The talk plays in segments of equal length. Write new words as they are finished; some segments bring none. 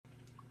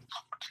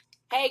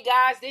Hey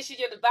guys, this is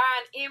your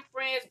divine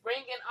influence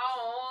bringing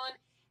on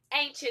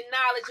ancient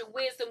knowledge and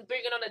wisdom,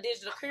 bringing on the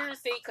digital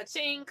currency.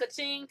 Ka-ching,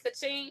 ka-ching,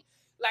 ka-ching.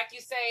 Like you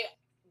say,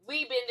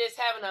 we've been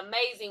just having an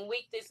amazing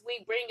week this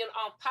week, bringing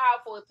on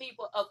powerful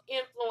people of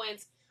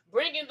influence,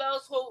 bringing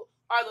those who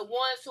are the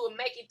ones who are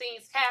making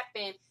things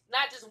happen,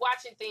 not just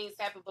watching things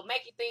happen, but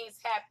making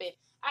things happen.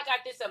 I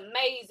got this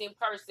amazing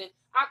person.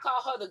 I call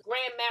her the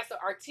Grandmaster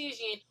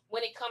Artisan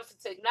when it comes to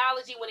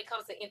technology, when it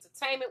comes to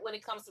entertainment, when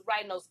it comes to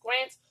writing those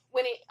grants,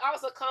 when it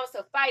also comes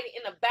to fighting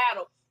in a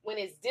battle, when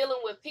it's dealing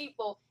with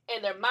people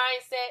and their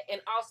mindset and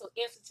also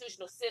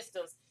institutional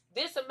systems.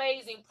 This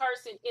amazing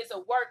person is a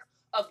work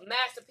of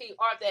masterpiece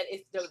art that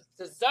is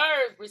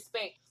deserves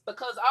respect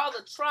because all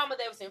the trauma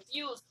that was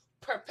infused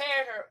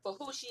prepared her for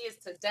who she is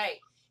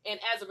today. And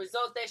as a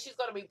result of that, she's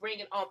going to be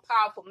bringing on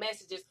powerful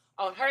messages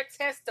on her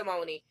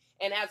testimony.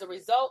 And as a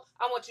result,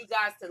 I want you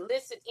guys to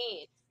listen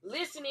in.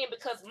 Listen in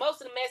because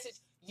most of the message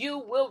you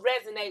will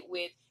resonate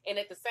with. And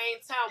at the same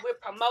time, we're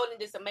promoting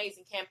this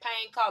amazing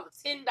campaign called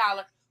the $10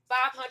 500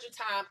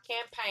 Time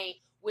Campaign,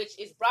 which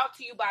is brought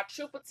to you by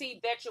Triple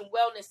T Veteran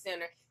Wellness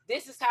Center.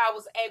 This is how I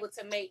was able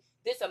to make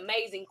this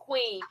amazing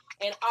queen,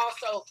 and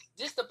also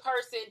just the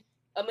person,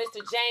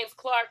 Mr. James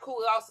Clark, who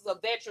is also a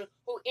veteran,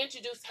 who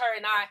introduced her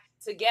and I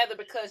together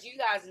because you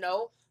guys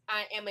know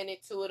I am an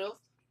intuitive,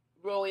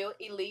 royal,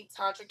 elite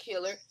tantra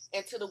killer,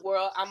 and to the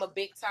world, I'm a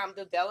big-time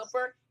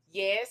developer.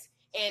 Yes.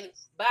 And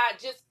by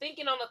just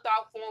thinking on the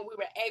thought form, we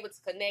were able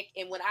to connect.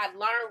 And when I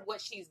learned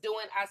what she's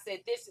doing, I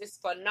said, this is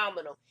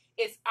phenomenal.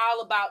 It's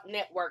all about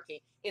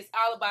networking. It's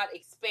all about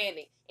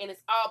expanding. And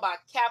it's all about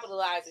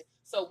capitalizing.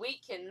 So we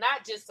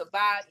cannot just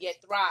survive,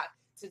 yet thrive.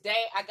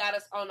 Today, I got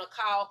us on a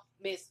call,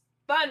 Miss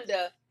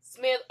Funda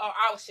Smith, or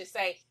I should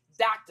say,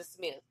 Dr.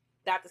 Smith.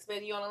 Dr.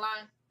 Smith, you on the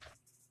line?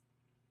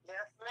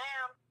 Yes,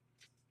 ma'am.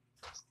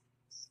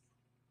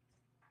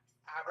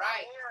 All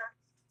right.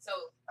 So,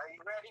 are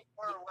you ready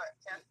for what,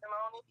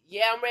 testimony?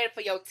 Yeah, I'm ready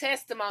for your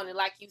testimony,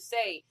 like you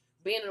say,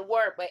 being in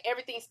work. But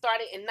everything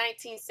started in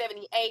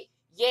 1978.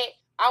 Yet,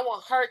 I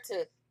want her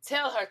to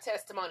tell her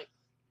testimony.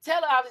 Tell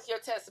her all this your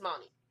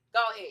testimony.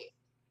 Go ahead.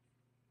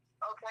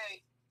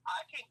 Okay, I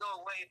can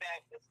go way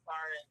back as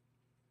far as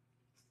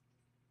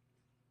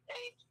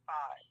age 5.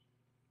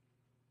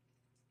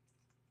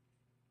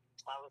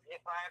 I was hit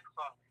by a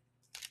car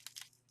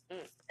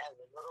as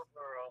a little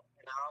girl,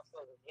 and I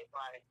also was hit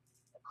by a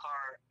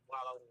car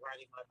while I was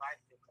riding my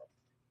bicycle.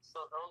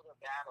 So those are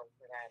battles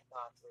that I've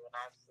gone through, and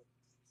I've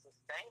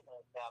sustained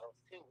those battles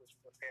too, which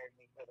prepared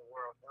me for the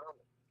world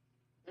early.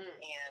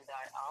 And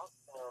I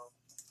also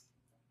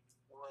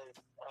was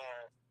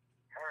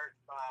hurt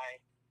by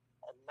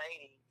a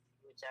lady,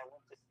 which I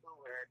went to school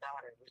with her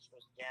daughter, which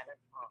was Janet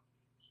Funk.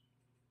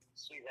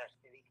 She's our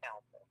city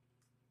council.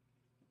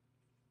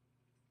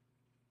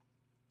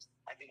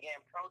 I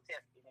began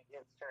protesting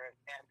against her in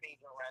San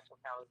Pedro, Rancho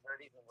Palos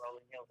Verdes, and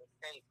Rolling Hills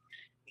Estates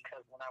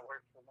because when I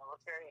worked for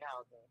military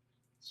housing,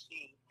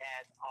 she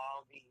had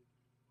all these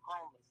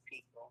homeless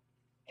people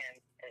and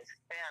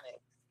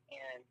Hispanics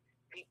and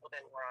people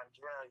that were on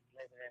drugs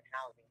living in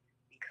housing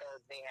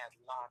because they had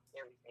locked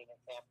everything in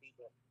San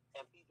Pedro.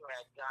 San Pedro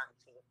had gotten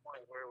to the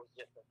point where it was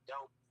just a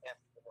dope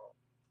festival,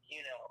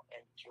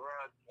 and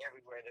drugs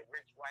everywhere. The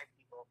rich white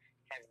people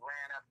had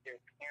ran up their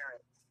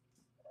parents'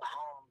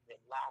 homes and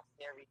lost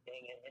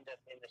everything and ended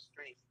up in the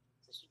streets.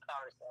 So she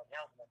called herself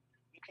helping them.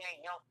 You can't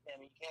help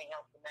them. You can't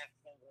help the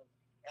Mexicans in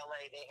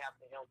LA. They have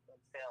to help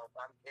themselves.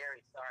 I'm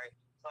very sorry.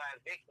 So I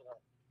evicted them.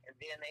 And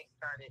then they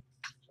started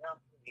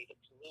jumping me. The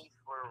police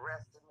were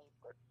arresting me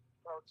for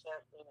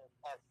protesting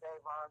at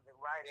Save Arms and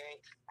Rite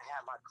Aid. I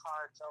had my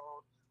car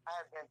towed.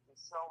 I had been through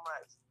so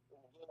much,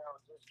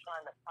 just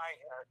trying to fight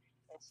her.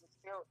 And she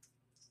still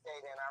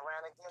stayed in. I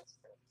ran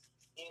against her,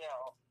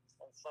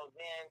 And so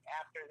then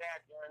after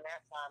that, during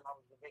that time, I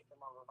was the victim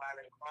of a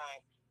violent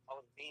crime. I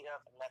was beat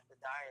up and left to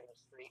die in the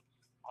street.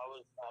 I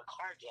was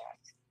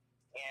carjacked.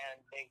 And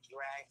they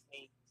dragged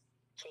me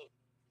to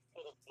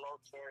put a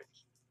blowtorch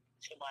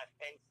to my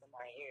face and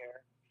my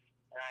hair.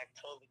 And I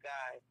told the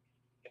guy,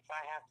 if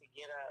I have to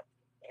get up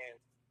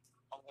and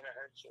I'm going to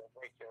hurt you or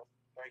break your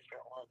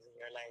arms and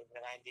your legs.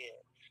 And I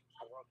did.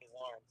 I broke his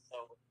arm.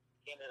 So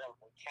he ended up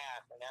with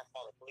calf. And that's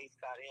how the police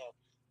got in.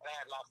 And I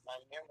had lost my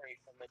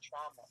memory from the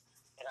trauma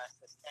that I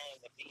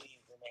sustained, the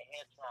beatings and the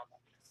head trauma,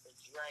 the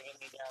dragging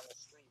me down the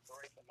street,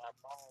 breaking my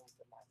bones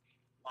and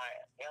my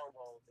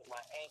elbows and my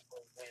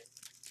ankles and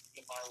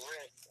my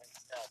wrists and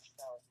stuff.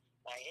 So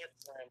my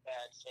hips were in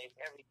bad shape,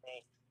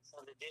 everything. So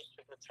the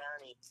district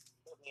attorney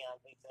put me on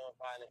victim of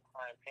violent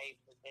crime,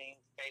 paid for things,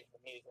 paid for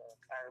me to go to a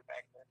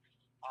chiropractor,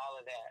 all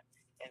of that.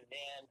 And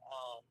then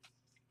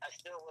I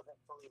still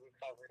wasn't fully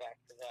recovered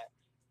after that.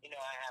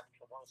 I have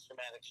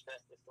post-traumatic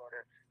stress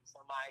disorder. So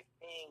my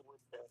thing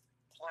with the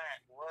plant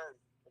was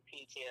the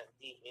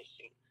PTSD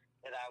issue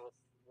that I was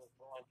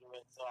going through.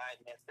 And so I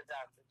met the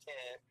Dr.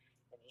 Ted,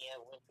 and he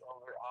had went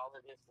over all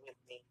of this with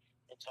me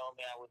and told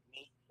me I would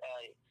meet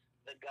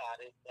the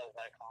goddess, as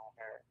I call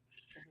her.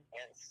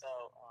 And so,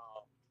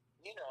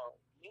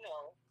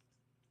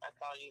 I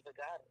call you the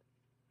goddess.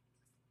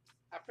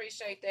 I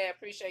appreciate that.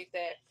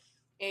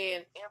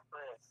 And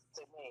Empress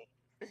to me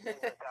is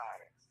a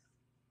goddess.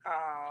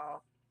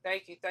 oh,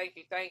 thank you.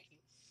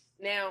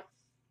 Now,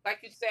 like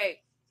you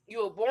say,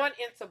 you were born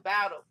into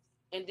battle,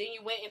 and then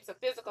you went into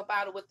physical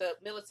battle with the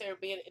military,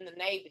 being in the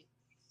Navy,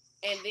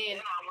 and then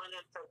I went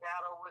into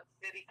battle with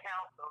city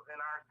councils and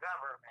our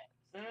government.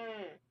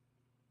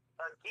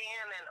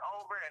 Again and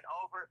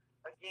over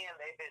again.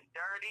 They've been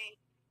dirty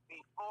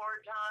before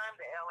time,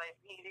 the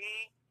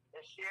LAPD, the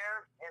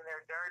sheriff, and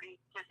they're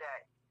dirty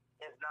today.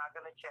 It's not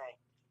going to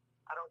change.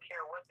 I don't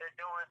care what they're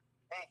doing.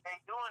 They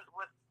doing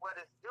what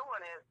it's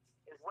doing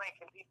is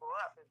waking people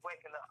up, is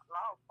waking the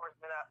law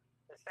enforcement up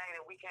to say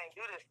that we can't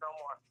do this no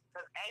more.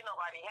 Because ain't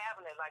nobody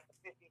having it like the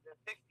 50s and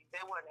 60s.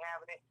 They wasn't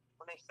having it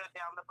when they shut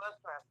down the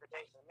bus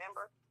transportation,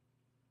 remember?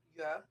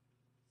 Yeah.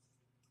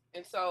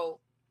 And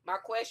so my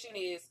question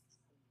is,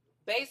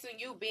 based on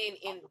you being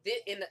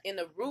in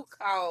the root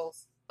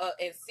cause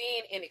and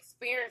seeing and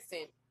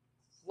experiencing,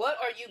 what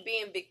are you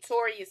being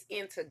victorious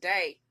in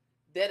today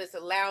that is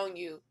allowing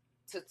you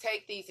to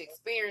take these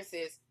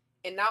experiences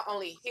and not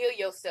only heal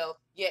yourself,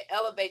 yet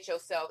elevate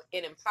yourself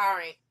and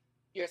empowering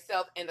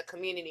yourself and the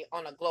community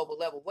on a global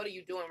level? What are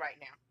you doing right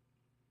now?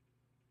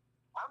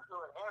 I'm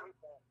doing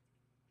everything.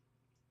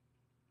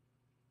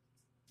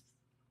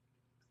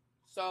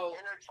 So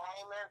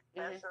entertainment,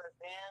 special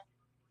events,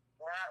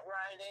 grant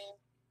writing,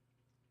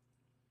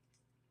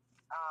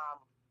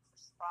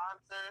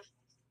 sponsors.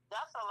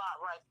 That's a lot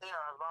right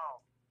there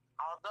alone.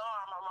 Although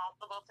I'm a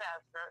multiple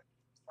tasker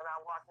and I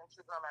walk and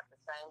chew gum at the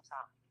same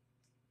time,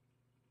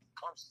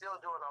 I'm still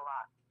doing a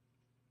lot.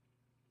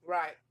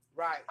 Right.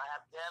 I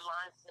have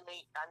deadlines to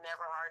meet. I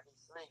never hardly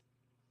sleep.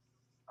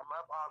 I'm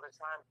up all the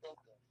time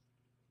thinking.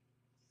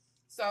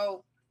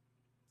 So,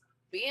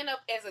 being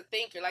up as a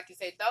thinker, like you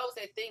say, those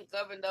that think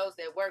govern those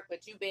that work,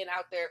 but you been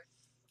out there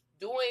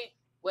doing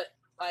what,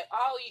 like,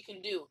 all you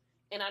can do.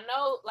 And I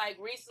know, like,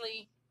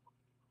 recently,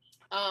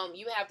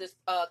 you have this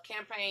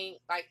campaign,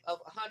 like, of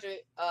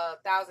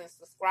 100,000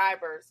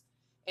 subscribers,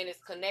 and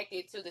it's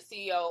connected to the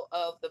CEO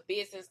of the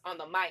Business on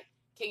the Mic.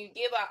 Can you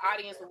give our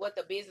audience what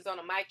the Business on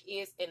the Mic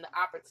is and the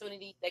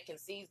opportunity they can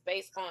seize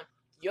based on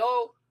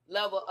your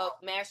level of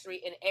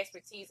mastery and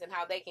expertise and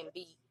how they can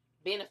be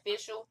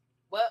beneficial?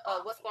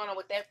 What's going on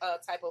with that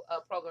type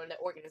of program, that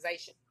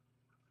organization?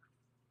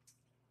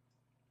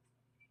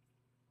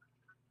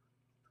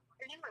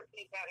 Can you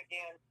repeat that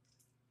again?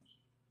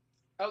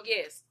 Oh,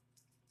 yes.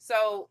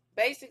 So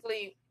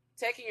basically,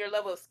 taking your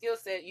level of skill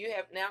set, you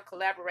have now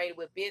collaborated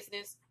with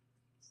Business,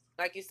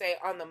 like you say,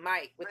 on the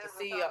mic with Business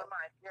the CEO. On the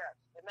mic, yes.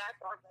 And that's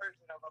our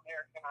version of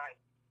American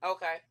Idol.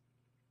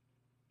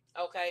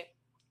 Okay.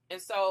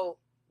 And so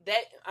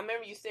that, I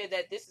remember you said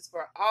that this is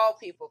for all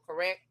people,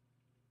 correct?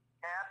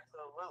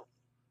 Absolutely.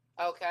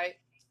 Okay.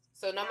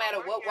 So no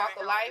matter what walk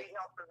of life. We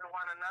help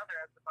one another,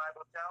 as the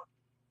Bible tells.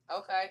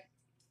 Okay.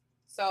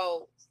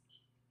 So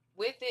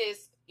with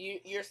this,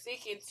 you're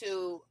seeking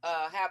to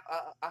have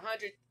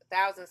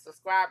 100,000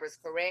 subscribers,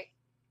 correct?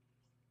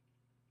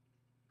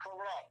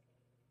 Correct.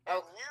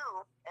 And you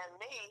and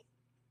me,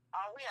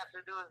 all we have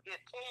to do is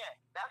get 10.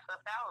 That's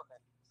 1,000.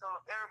 So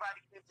if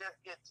everybody could just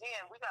get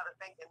 10, we got to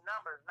think in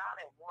numbers, not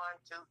in 1,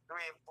 2,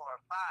 3, and 4,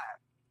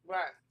 5.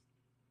 Right.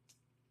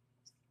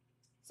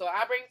 So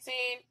I bring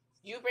 10,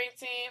 you bring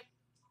 10.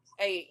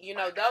 Hey,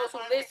 those who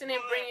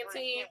listening, bringing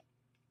 10.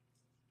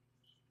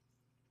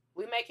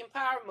 We making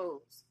power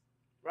moves,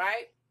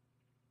 right?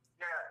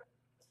 Yeah.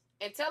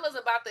 And tell us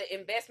about the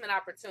investment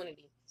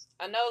opportunity.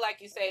 I know,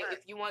 like you say,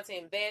 if you want to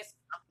invest,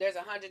 there's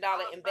a $100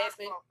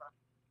 investment.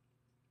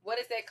 What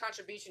is that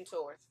contribution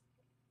towards?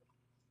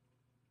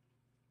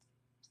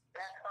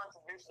 That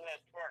contribution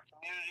is to our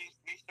communities,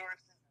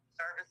 resources, and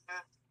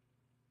services,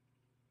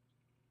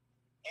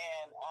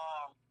 and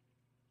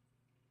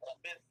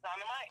Business on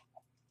the Mic.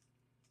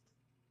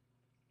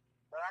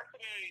 But our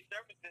community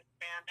services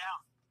stand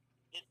out.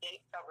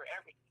 They cover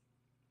everything.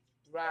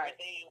 Right.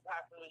 Everything you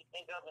possibly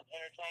think of in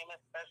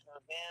entertainment, special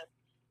events,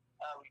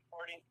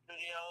 recording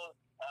studios,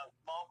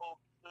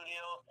 mobile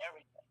studios,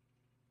 everything.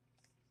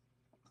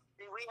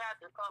 See, we had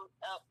to come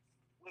up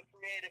with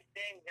creative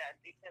things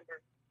that December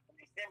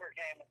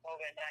came and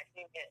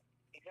COVID-19 hit,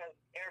 because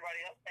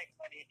everybody else takes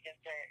money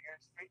against their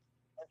industry.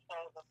 And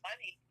so the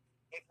money,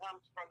 it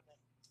comes from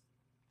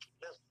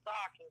the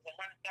stock is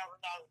 $100,000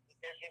 that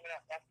they're giving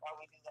up. That's why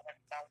we do the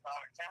 $100,000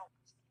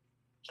 challenge.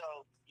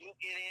 So you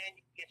get in,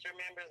 you get your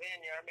members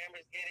in, your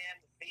members get in,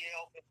 the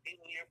CEO can see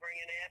who you're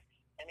bringing in,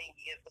 and then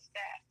you get the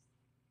stats.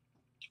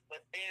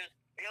 But there's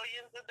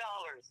billions of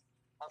dollars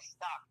of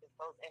stock that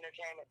those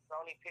entertainment,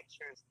 Sony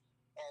Pictures,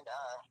 and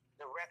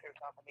the record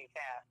companies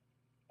have.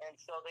 And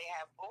so they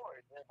have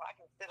boards. And if I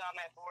can sit on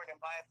that board and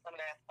buy some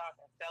of that stock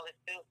and sell it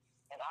too,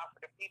 and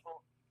offer the people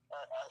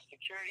a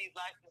securities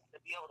license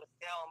to be able to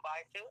sell and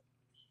buy too,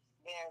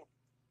 then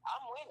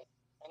I'm winning.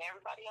 And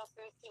everybody else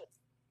is too.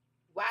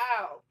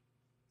 Wow.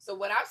 So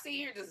what I see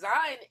here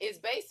design is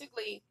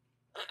basically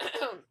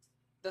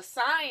the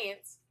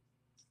science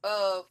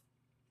of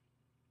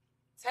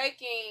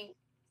taking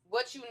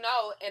what you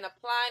know and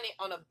applying it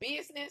on a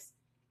business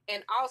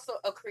and also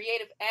a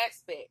creative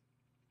aspect.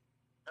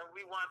 And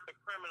we want the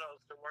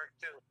criminals to work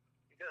too,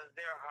 because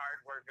they're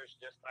hard workers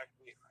just like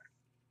we are.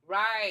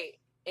 Right.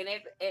 And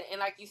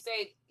like you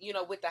say, you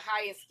know, with the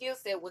highest skill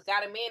set, we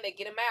got them in, they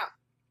get them out.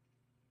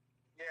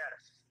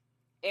 Yes.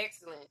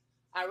 Excellent.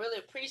 I really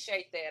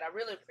appreciate that. I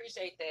really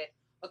appreciate that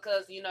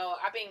because, you know,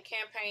 I've been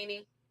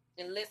campaigning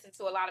and listened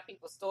to a lot of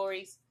people's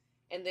stories.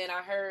 And then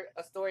I heard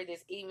a story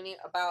this evening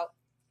about,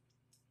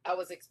 I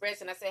was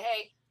expressing, I said,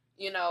 hey,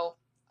 you know,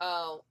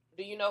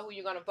 do you know who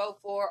you're going to vote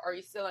for? Are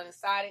you still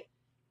undecided?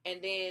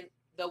 And then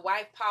the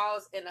wife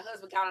paused and the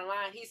husband got in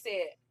line. He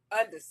said,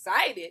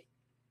 undecided?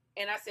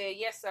 And I said,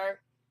 yes, sir.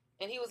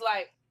 And he was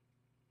like,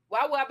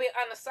 why would I be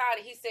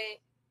undecided? He said,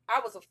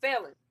 I was a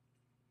felon,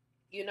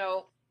 you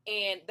know,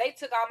 and they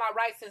took all my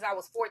rights since I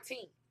was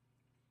 14.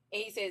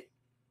 And he said,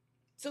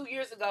 2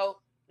 years ago,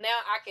 now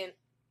I can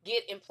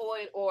get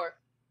employed, or,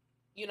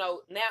 you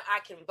know, now I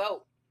can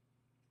vote.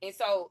 And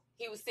so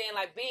he was saying,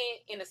 like,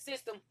 being in the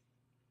system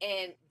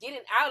and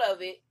getting out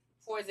of it,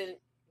 for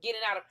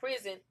getting out of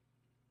prison,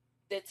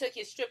 that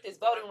stripped his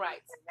voting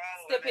rights,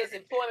 stripped his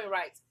employment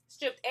rights,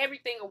 stripped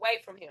everything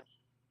away from him.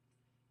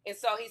 And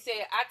so he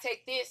said, I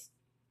take this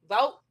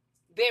vote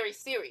very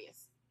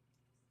serious.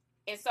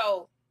 And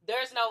so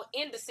there's no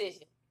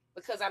indecision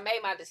because I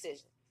made my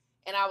decision.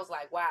 And I was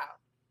like, wow.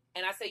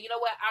 And I said, you know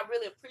what? I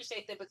really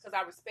appreciate that because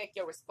I respect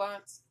your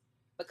response,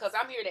 because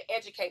I'm here to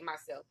educate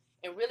myself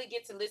and really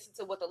get to listen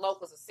to what the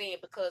locals are saying,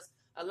 because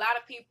a lot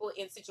of people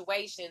in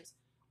situations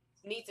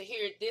need to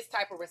hear this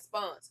type of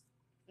response,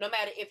 no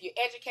matter if you're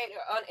educated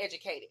or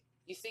uneducated.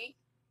 You see?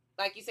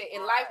 Like you said,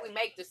 in life we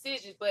make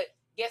decisions, but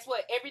guess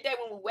what? Every day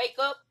when we wake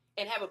up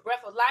and have a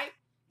breath of life,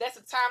 that's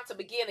a time to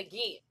begin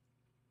again.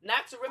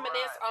 Not to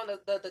reminisce on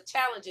the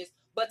challenges,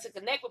 but to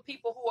connect with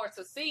people who are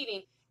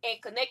succeeding and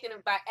connecting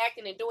them by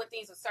acting and doing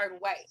things a certain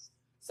way.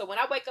 So when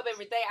I wake up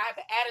every day, I have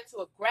an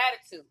attitude of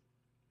gratitude,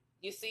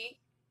 you see?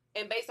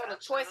 And based on the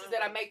choices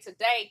that I make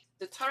today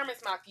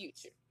determines my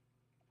future.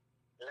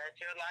 Let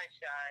your light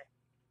shine.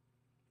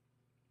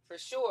 For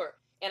sure.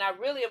 And I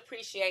really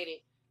appreciate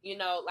it, you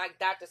know, like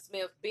Dr.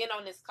 Smith being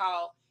on this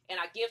call. And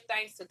I give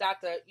thanks to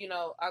Dr., you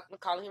know, I'm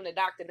calling him the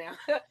doctor now,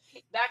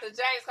 Dr.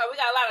 James, because we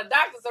got a lot of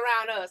doctors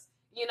around us,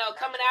 you know,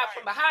 coming out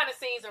from behind the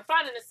scenes and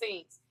front of the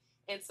scenes.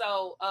 And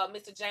so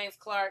Mr. James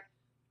Clark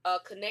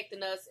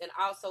connecting us, and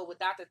also with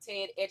Dr.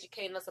 Ted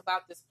educating us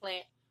about this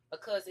plant,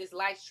 because it's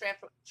life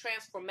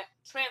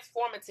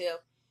transformative.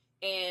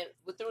 And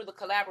through the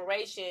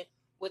collaboration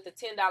with the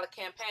 $10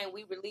 campaign,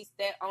 we released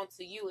that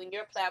onto you and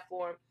your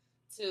platform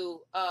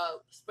to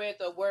spread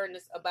the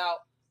awareness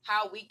about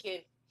how we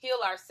can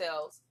heal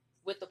ourselves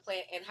with the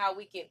plant and how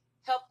we can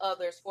help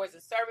others for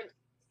serving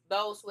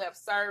those who have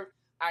served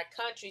our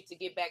country to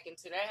get back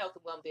into their health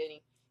and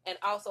well-being, and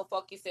also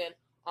focusing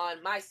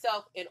on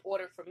myself in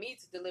order for me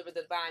to deliver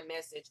the divine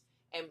message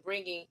and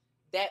bringing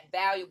that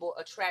valuable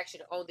attraction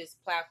on this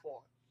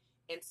platform.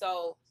 And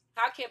so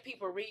how can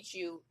people reach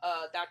you,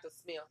 Dr.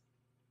 Smith?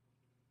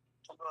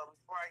 Well,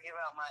 before I give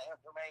out my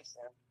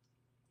information,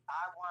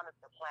 I wanted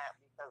the plant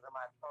because of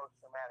my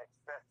post-traumatic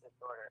stress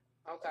disorder.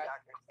 Okay.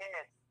 Dr.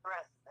 Ted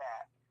stressed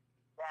that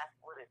that's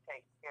what it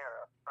takes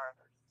care of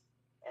first.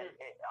 And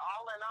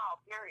all in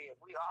all, period,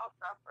 we all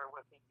suffer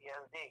with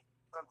PTSD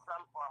from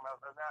some form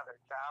of another.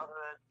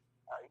 Childhood,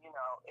 you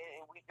know,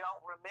 and we don't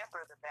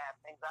remember the bad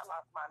things. I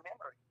lost my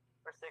memory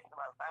for 6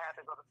 months. I had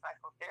to go to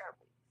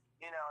psychotherapy.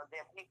 You know, and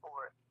then people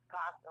were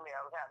constantly,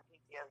 I was having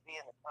PTSD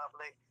in the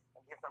public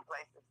and different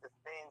places, just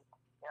things.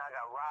 You know, I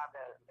got robbed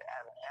at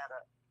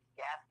a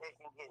gas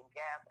station getting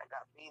gas. I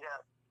got beat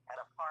up at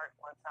a park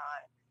one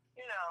time.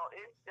 You know,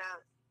 it's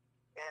just,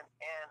 and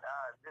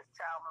this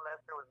child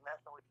molester was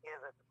messing with kids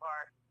at the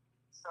park.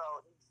 So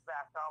he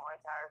smashed all my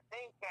entire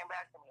thing, came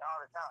back to me all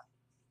the time.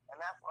 And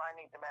that's why I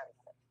need the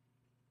medicine.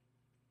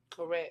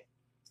 Correct.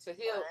 To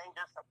heal. It ain't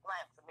just a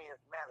plant, to me, it's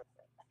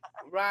medicine.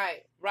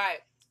 Right, right.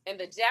 And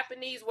the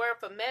Japanese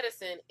word for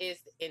medicine is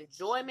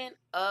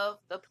enjoyment of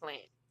the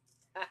plant.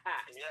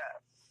 Yeah.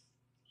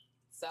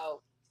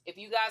 So if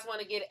you guys want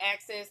to get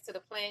access to the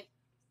plant,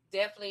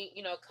 definitely,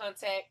 you know,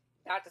 contact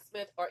Dr.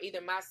 Smith or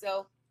either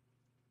myself,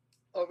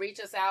 or reach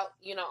us out,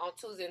 you know, on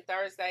Tuesdays and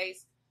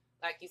Thursdays.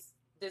 Like you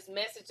just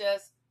message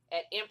us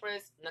at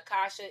Empress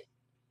Nakasha,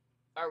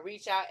 or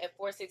reach out at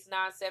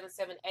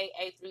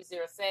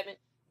 469-778-8307.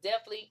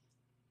 Definitely,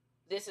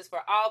 this is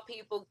for all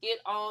people. Get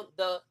on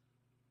the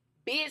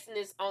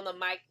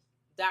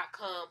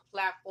businessonthemic.com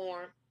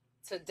platform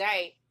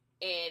today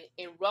and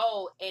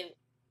enroll and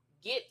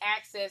get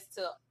access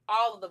to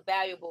all of the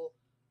valuable,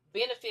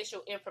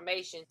 beneficial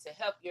information to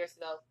help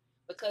yourself,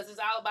 because it's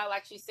all about,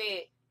 like she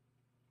said,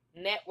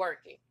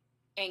 networking.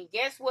 And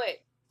guess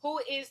what? Who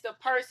is the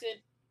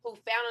person who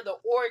founded the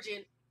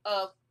origin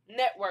of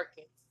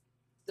networking?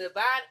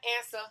 Divine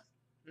answer,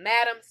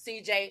 Madam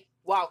C.J.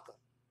 Walker.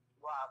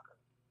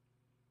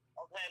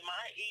 Okay,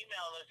 my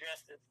email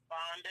address is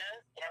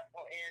Fondas,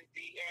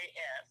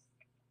 Fondas,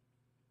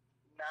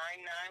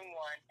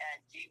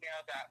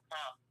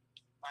 991@gmail.com.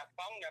 My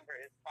phone number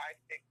is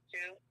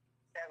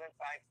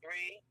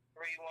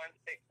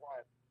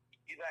 562-753-3161.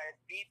 You guys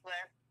be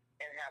blessed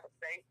and have a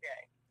safe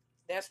day.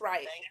 That's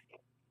right. Thank you.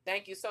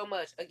 Thank you so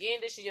much. Again,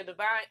 this is your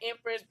Divine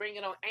Empress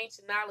bringing on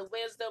ancient knowledge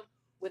wisdom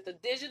with the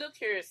digital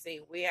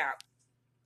currency. We out.